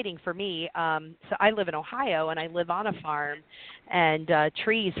exciting for me. So I live in Ohio, and I live on a farm, and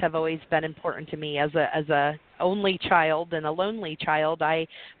trees have always been important to me as a only child and a lonely child, I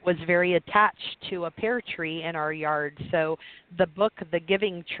was very attached to a pear tree in our yard. So the book, The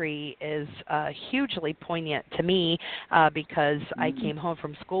Giving Tree, is hugely poignant to me because I came home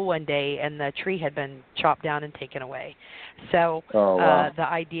from school one day and the tree had been chopped down and taken away. So the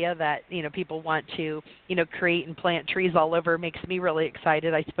idea that, people want to, create and plant trees all over makes me really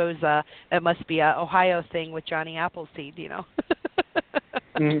excited. I suppose it must be a Ohio thing with Johnny Appleseed,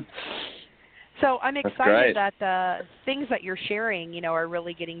 So I'm excited that the things that you're sharing, are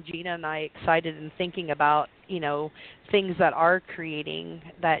really getting Gina and I excited and thinking about, things that are creating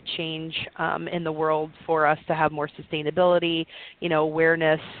that change in the world for us to have more sustainability,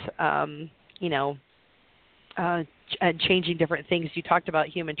 awareness, and changing different things. You talked about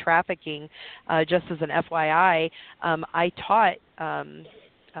human trafficking. Just as an FYI, I taught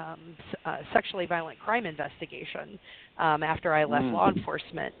sexually violent crime investigation after I left law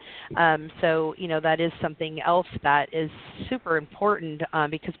enforcement. So, that is something else that is super important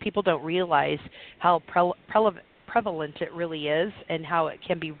because people don't realize how prevalent it really is and how it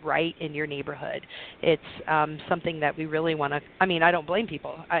can be right in your neighborhood. It's something that we really want to, I don't blame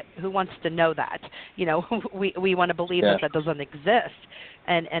people. Who wants to know that? We want to believe that doesn't exist.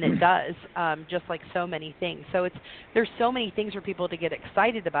 And it does, just like so many things. So there's so many things for people to get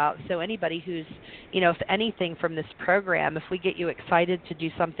excited about. So anybody who's, if anything from this program, if we get you excited to do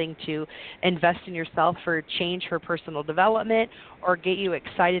something to invest in yourself for change for personal development, or get you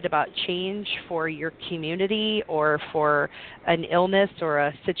excited about change for your community or for an illness or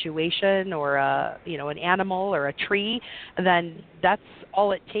a situation or an animal or a tree, then that's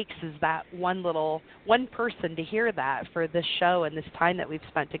all it takes is that one person to hear that for this show and this time that we've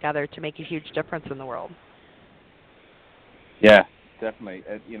spent together to make a huge difference in the world. Yeah, definitely.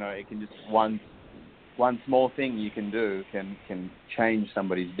 It can just one small thing you can do can change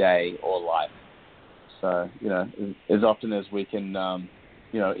somebody's day or life. So, as often as we can,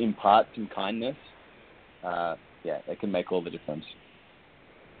 impart some kindness, it can make all the difference.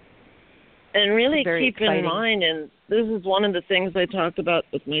 And really keep in mind, and this is one of the things I talk about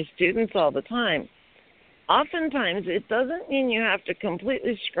with my students all the time, oftentimes it doesn't mean you have to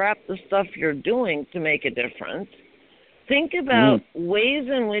completely scrap the stuff you're doing to make a difference. Think about ways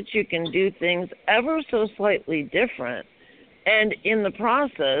in which you can do things ever so slightly different and in the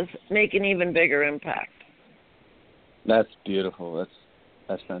process make an even bigger impact. That's beautiful.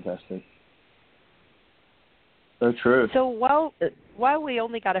 That's fantastic. So true. So while we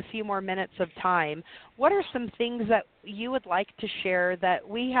only got a few more minutes of time, what are some things that you would like to share that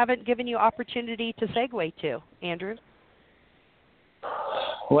we haven't given you opportunity to segue to, Andrew?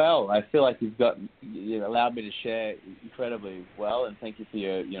 Well, I feel like you allowed me to share incredibly well, and thank you for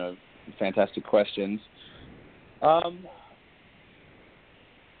your fantastic questions. I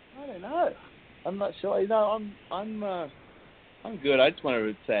don't know. I'm not sure. I'm good. I just want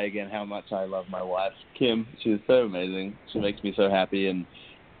to say again how much I love my wife, Kim. She's so amazing. She makes me so happy, and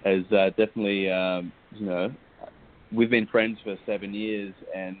has definitely, we've been friends for 7 years,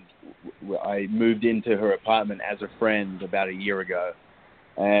 and I moved into her apartment as a friend about a year ago,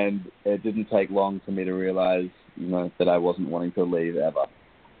 and it didn't take long for me to realize, that I wasn't wanting to leave ever.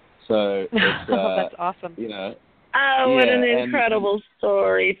 So it's, that's awesome. What an incredible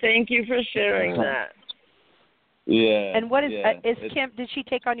story! Thank you for sharing that. Yeah. And what is Kim? Did she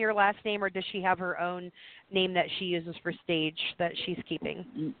take on your last name, or does she have her own name that she uses for stage that she's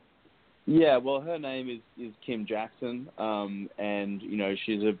keeping? Yeah, well, her name is Kim Jackson, and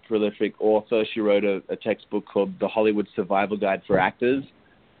she's a prolific author. She wrote a textbook called The Hollywood Survival Guide for Actors,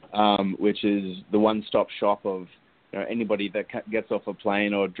 which is the one-stop shop of anybody that gets off a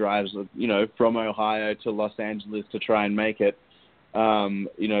plane or drives from Ohio to Los Angeles to try and make it.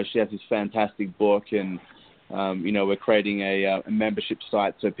 She has this fantastic book, and we're creating a membership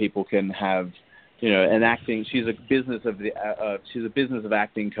site so people can have, an acting. She's a business of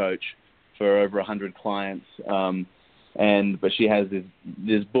acting coach for over 100 clients, but she has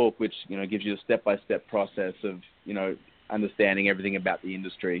this book which gives you a step-by-step process of understanding everything about the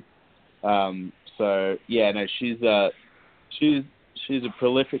industry. She's a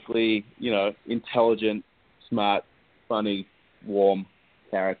prolifically intelligent, smart, funny, warm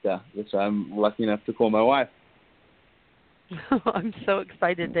character, which I'm lucky enough to call my wife. I'm so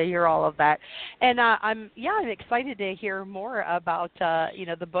excited to hear all of that, and I'm excited to hear more about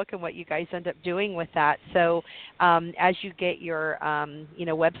the book and what you guys end up doing with that. So as you get your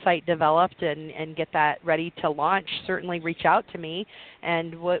website developed and get that ready to launch, certainly reach out to me,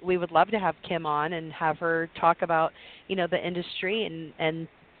 and we would love to have Kim on and have her talk about the industry and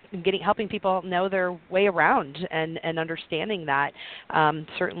helping people know their way around and understanding that.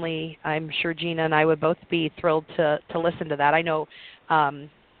 Certainly, I'm sure Gina and I would both be thrilled to listen to that. I know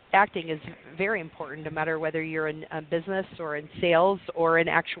acting is very important, no matter whether you're in business or in sales or an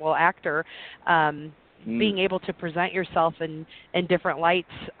actual actor. Being able to present yourself in different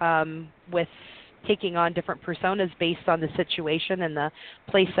lights with taking on different personas based on the situation and the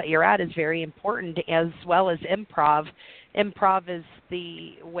place that you're at is very important, as well as improv. Improv is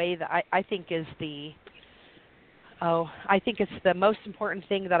the way that I think is I think it's the most important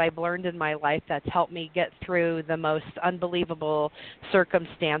thing that I've learned in my life that's helped me get through the most unbelievable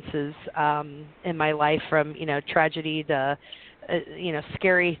circumstances in my life, from, tragedy to,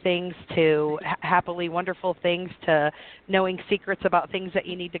 scary things to happily wonderful things, to knowing secrets about things that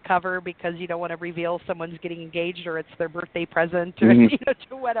you need to cover because you don't want to reveal someo's getting engaged or it's their birthday present, or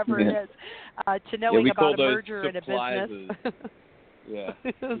to whatever it is, to knowing about a merger in a business. Yeah,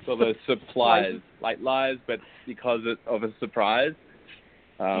 we call those supplies, like lies, but because of a surprise.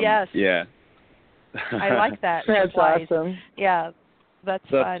 Yes. Yeah. I like that. That's supplies. awesome. Yeah, that's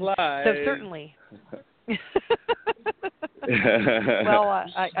supplies. Fun. So certainly. Well,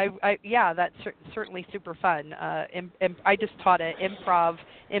 that's certainly super fun. I just taught an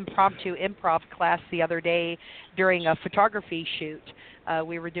impromptu improv class the other day during a photography shoot.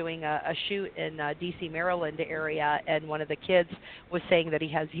 We were doing a shoot in D.C., Maryland area, and one of the kids was saying that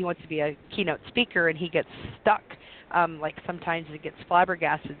he wants to be a keynote speaker, and he gets stuck. Like sometimes he gets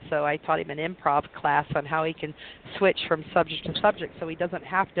flabbergasted, so I taught him an improv class on how he can switch from subject to subject, so he doesn't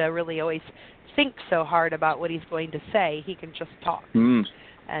have to really always think so hard about what he's going to say. He can just talk. And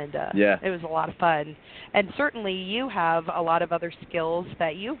it was a lot of fun. And certainly you have a lot of other skills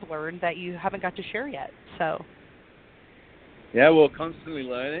that you've learned that you haven't got to share yet. So. Yeah, well, constantly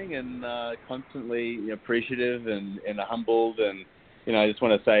learning and constantly appreciative and humbled. And, I just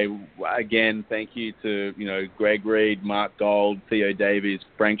want to say, again, thank you to, Greg Reed, Mark Gold, Theo Davies,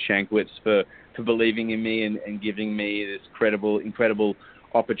 Frank Shankwitz for believing in me and giving me this incredible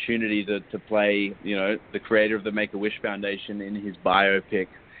opportunity to play, the creator of the Make-A-Wish Foundation in his biopic,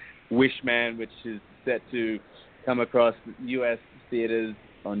 Wishman, which is set to come across U.S. theaters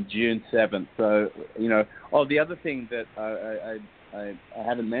on June 7th. So, the other thing that I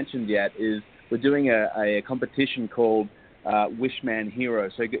haven't mentioned yet is we're doing a competition called Wishman Hero.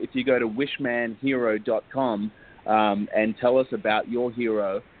 So if you go to wishmanhero.com and tell us about your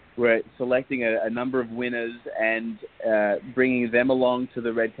hero, we're selecting a number of winners and bringing them along to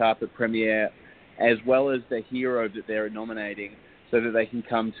the red carpet premiere, as well as the hero that they're nominating, so that they can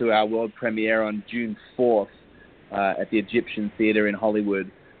come to our world premiere on June 4th at the Egyptian Theatre in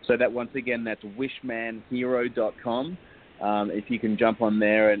Hollywood. So that, once again, that's wishmanhero.com. If you can jump on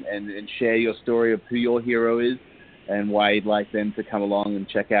there and share your story of who your hero is and why you'd like them to come along and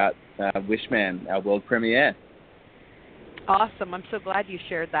check out Wishman, our world premiere. Awesome. I'm so glad you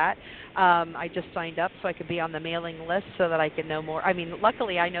shared that. I just signed up so I could be on the mailing list so that I can know more. I mean,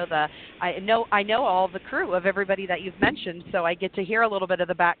 luckily I know all the crew of everybody that you've mentioned, so I get to hear a little bit of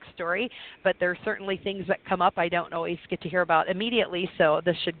the backstory, but there are certainly things that come up I don't always get to hear about immediately, so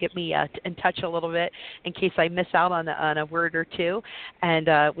this should get me in touch a little bit in case I miss out on a word or two. And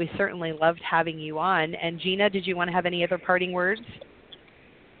we certainly loved having you on. And Gina, did you want to have any other parting words?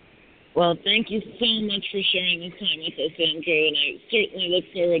 Well, thank you so much for sharing this time with us, Andrew, and I certainly look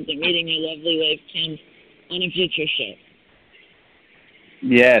forward to meeting your lovely wife, Kim, on a future show.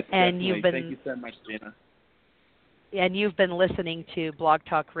 Yes, and definitely. Thank you so much, Gina. And you've been listening to Blog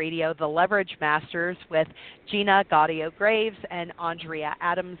Talk Radio, The Leverage Masters, with Gina Gaudio-Graves and Andrea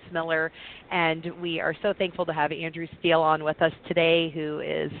Adams-Miller. And we are so thankful to have Andrew Steele on with us today, who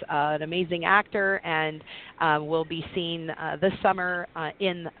is an amazing actor and will be seen this summer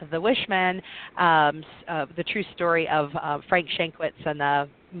in The Wishman, the true story of Frank Shankwitz and the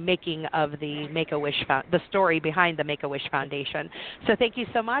making of the Make-A-Wish, the story behind the Make-A-Wish Foundation. So thank you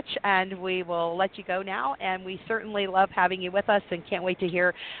so much, and we will let you go now. And we certainly love having you with us and can't wait to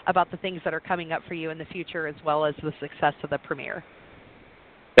hear about the things that are coming up for you in the future, as well as the success of the premiere.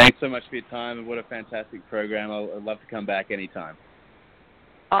 Thanks so much for your time, and what a fantastic program. I'd love to come back anytime.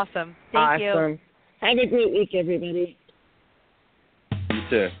 Awesome. Thank you. Have a great week, everybody. You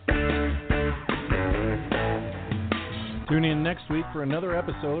too. Tune in next week for another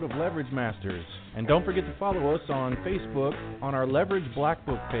episode of Leverage Masters. And don't forget to follow us on Facebook on our Leverage Black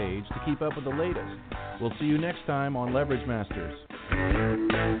Book page to keep up with the latest. We'll see you next time on Leverage Masters.